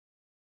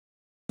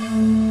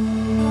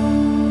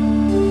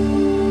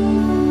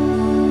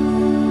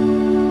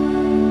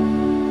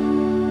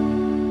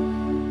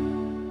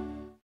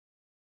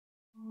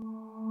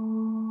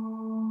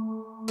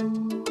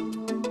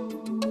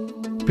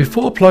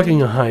Before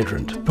plugging a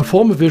hydrant,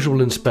 perform a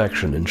visual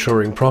inspection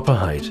ensuring proper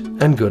height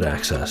and good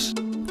access.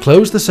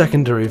 Close the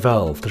secondary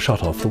valve to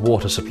shut off the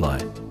water supply.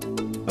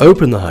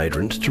 Open the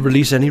hydrant to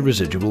release any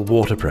residual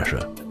water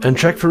pressure and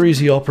check for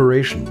easy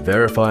operation,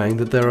 verifying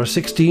that there are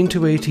 16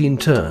 to 18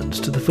 turns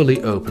to the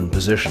fully open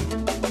position.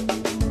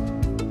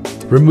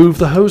 Remove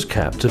the hose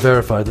cap to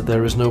verify that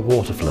there is no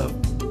water flow.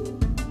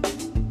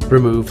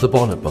 Remove the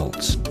bonnet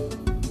bolts.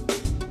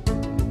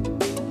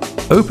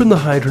 Open the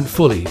hydrant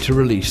fully to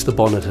release the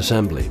bonnet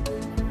assembly.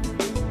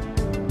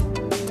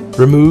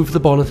 Remove the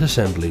bonnet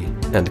assembly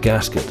and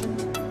gasket.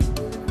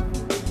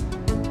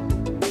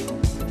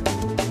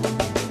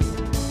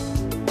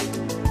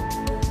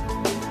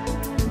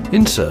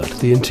 Insert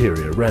the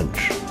interior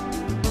wrench.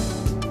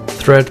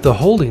 Thread the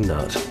holding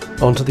nut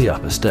onto the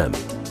upper stem.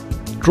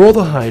 Draw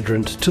the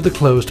hydrant to the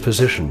closed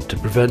position to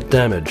prevent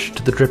damage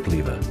to the drip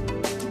lever.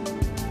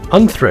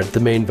 Unthread the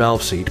main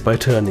valve seat by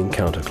turning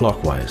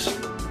counterclockwise.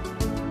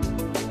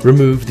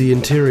 Remove the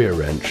interior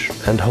wrench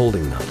and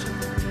holding nut.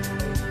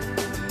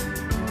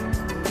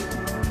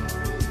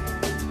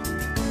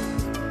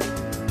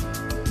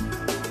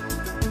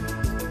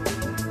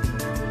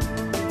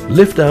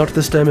 Lift out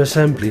the stem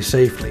assembly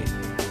safely.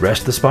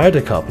 Rest the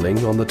spider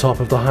coupling on the top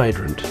of the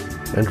hydrant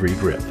and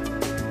re-grip.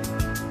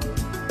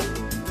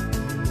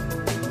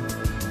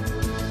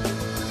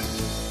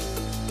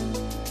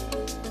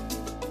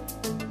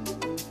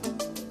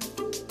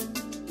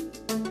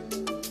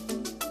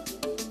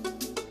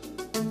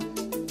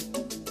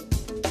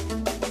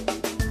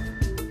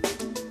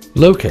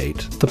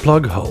 Locate the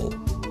plug hole.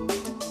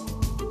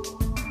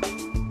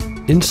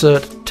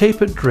 Insert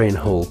tapered drain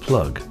hole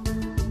plug.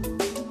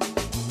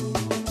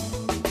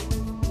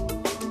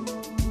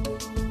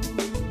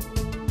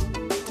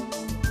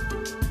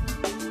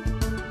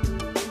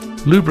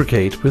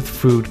 Lubricate with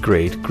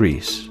food-grade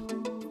grease.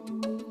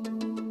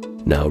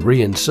 Now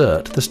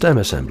reinsert the stem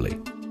assembly.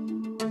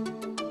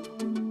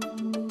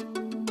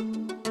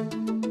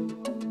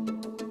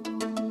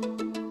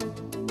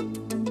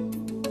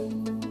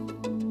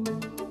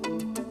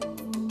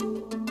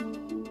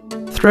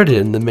 Thread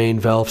in the main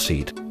valve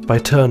seat by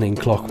turning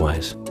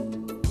clockwise.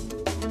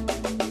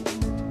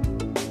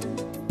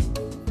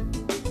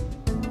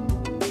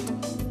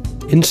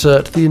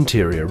 Insert the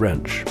interior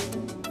wrench.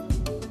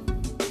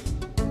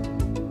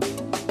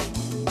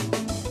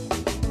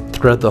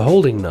 Thread the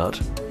holding nut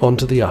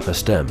onto the upper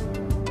stem.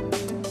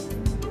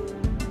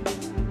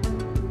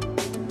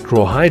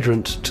 Draw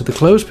hydrant to the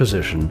closed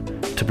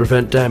position to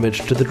prevent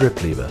damage to the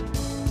drip lever.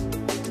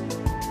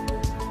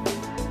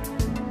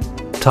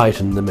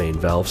 Tighten the main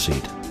valve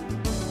seat.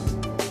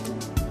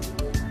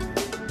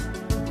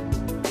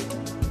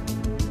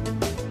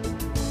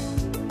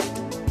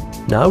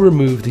 Now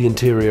remove the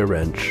interior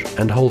wrench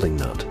and holding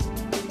nut.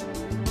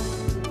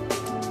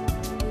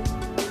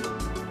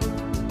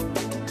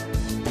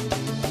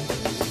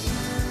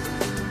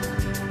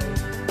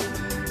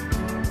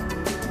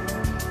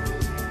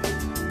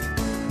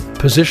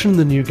 Position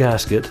the new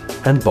gasket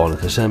and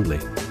bonnet assembly.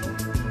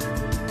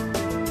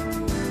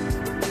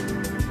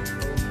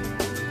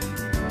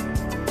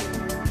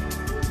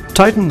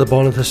 Tighten the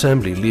bonnet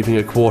assembly, leaving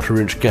a 1/4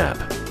 inch gap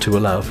to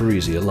allow for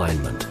easy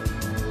alignment.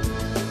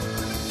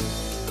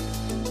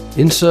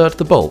 Insert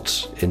the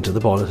bolts into the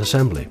bonnet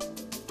assembly.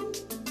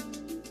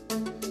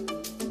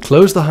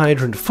 Close the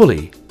hydrant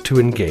fully to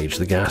engage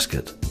the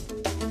gasket.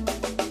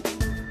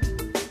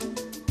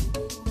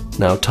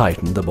 Now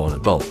tighten the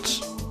bonnet bolts.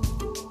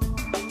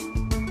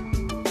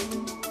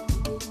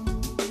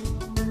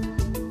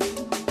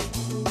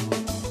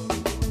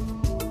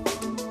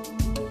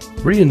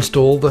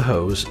 Reinstall the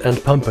hose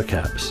and pumper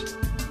caps.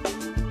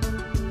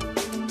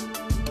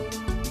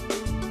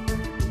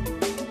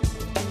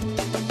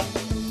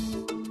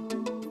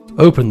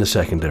 Open the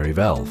secondary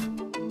valve.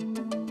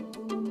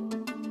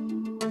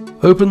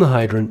 Open the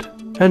hydrant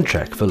and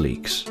check for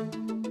leaks.